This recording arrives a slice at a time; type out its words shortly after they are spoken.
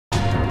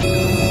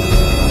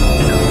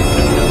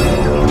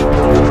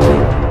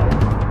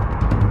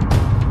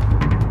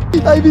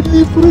I will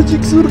leave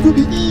Project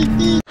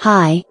Zorgo.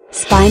 Hi,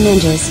 Spy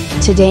Ninjas.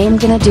 Today I'm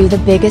gonna do the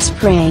biggest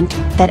prank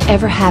that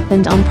ever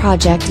happened on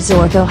Project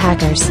Zorgo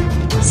hackers.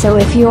 So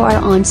if you are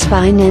on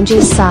Spy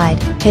Ninja's side,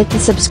 hit the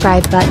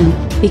subscribe button,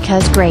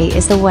 because great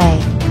is the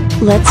way.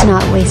 Let's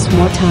not waste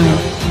more time.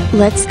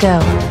 Let's go.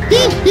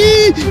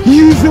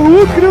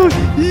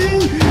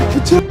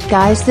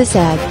 Guys, this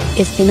egg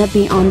is gonna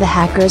be on the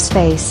hacker's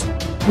face.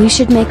 We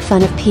should make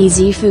fun of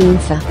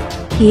FUNF.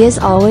 He is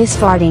always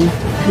farting,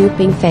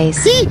 pooping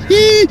face.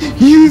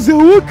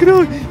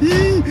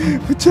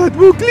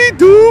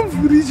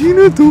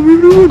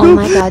 Oh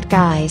my god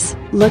guys,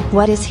 look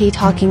what is he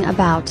talking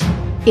about.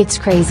 It's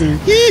crazy.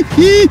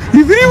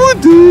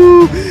 Everyone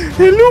do!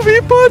 Hello,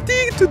 we're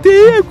partying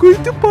today. I'm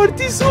going to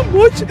party so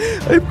much.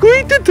 I'm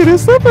going to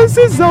dress up as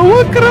a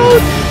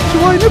sauerkraut.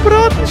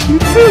 Schweinebraten,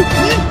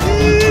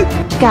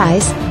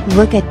 Guys,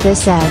 look at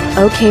this egg.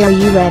 Okay, are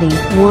you ready?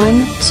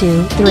 1,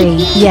 2, 3.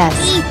 Yes,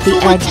 the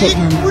egg hit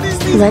him.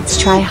 Let's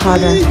try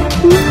harder.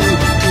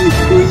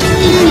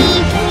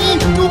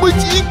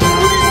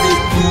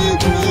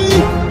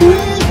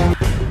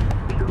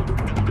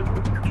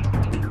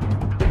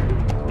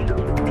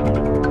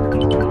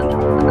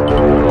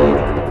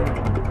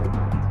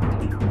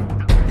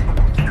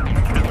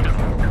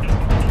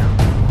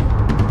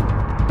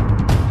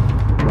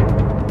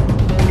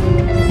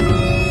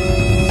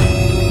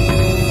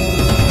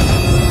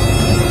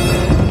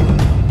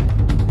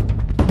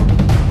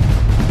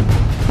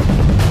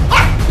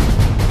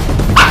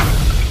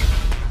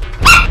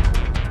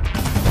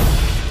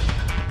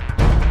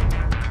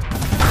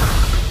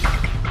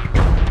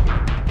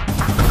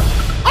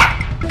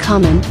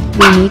 Common,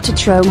 we need to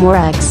throw more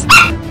eggs.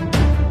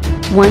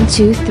 1,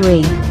 2,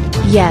 3.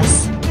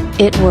 Yes,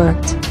 it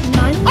worked.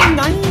 Nein,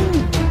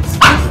 ich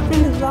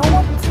bin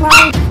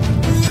Sauerkraut.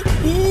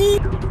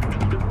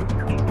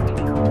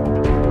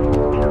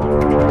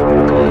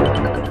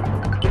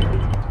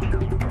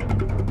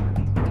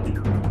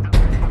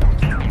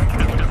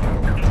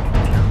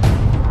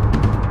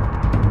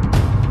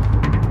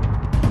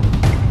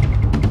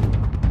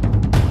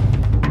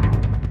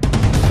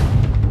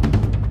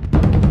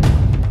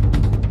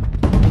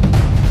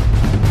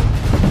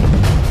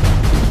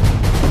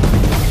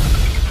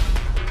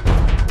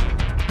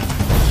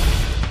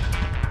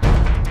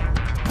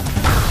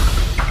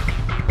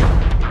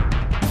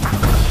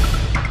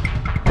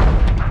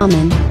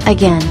 Common,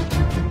 again.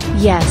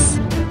 Yes.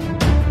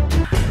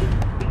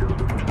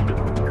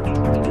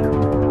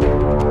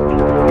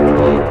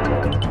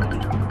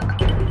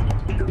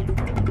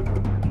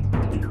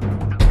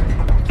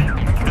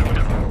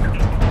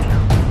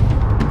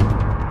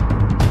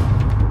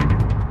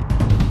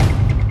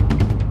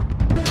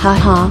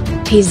 Haha,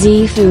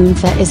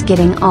 FUNF is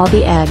getting all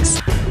the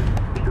eggs.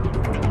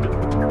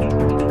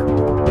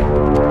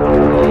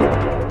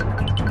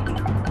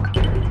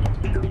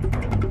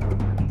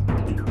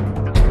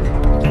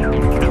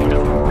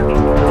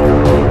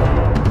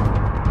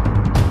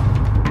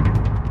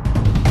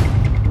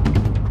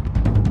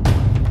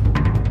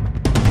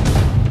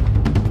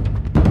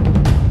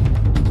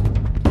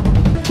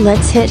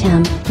 Let's hit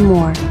him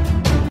more.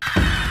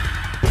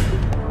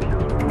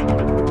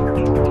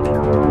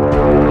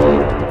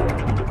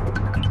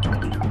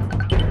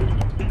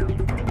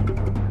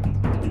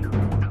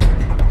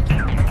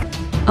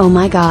 Oh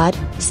my god,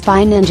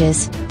 Spy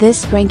Ninjas,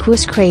 this prank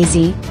was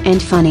crazy and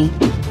funny.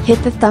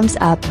 Hit the thumbs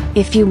up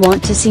if you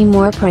want to see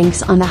more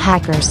pranks on the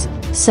hackers.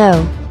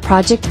 So,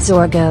 Project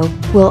Zorgo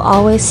will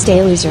always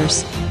stay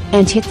losers.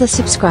 And hit the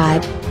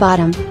subscribe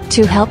button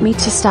to help me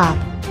to stop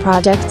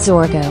Project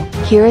Zorgo.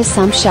 Here is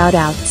some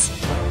shoutouts.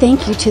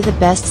 Thank you to the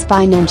best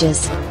Spy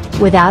Ninjas.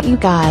 Without you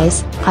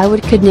guys,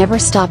 could never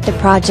stop the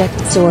Project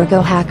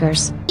Zorgo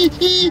hackers.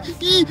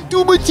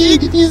 Too much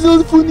is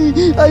not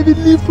funny. I will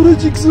leave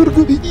Project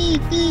Zorgo.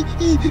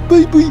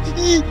 Bye bye.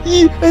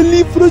 I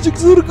leave Project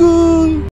Zorgo.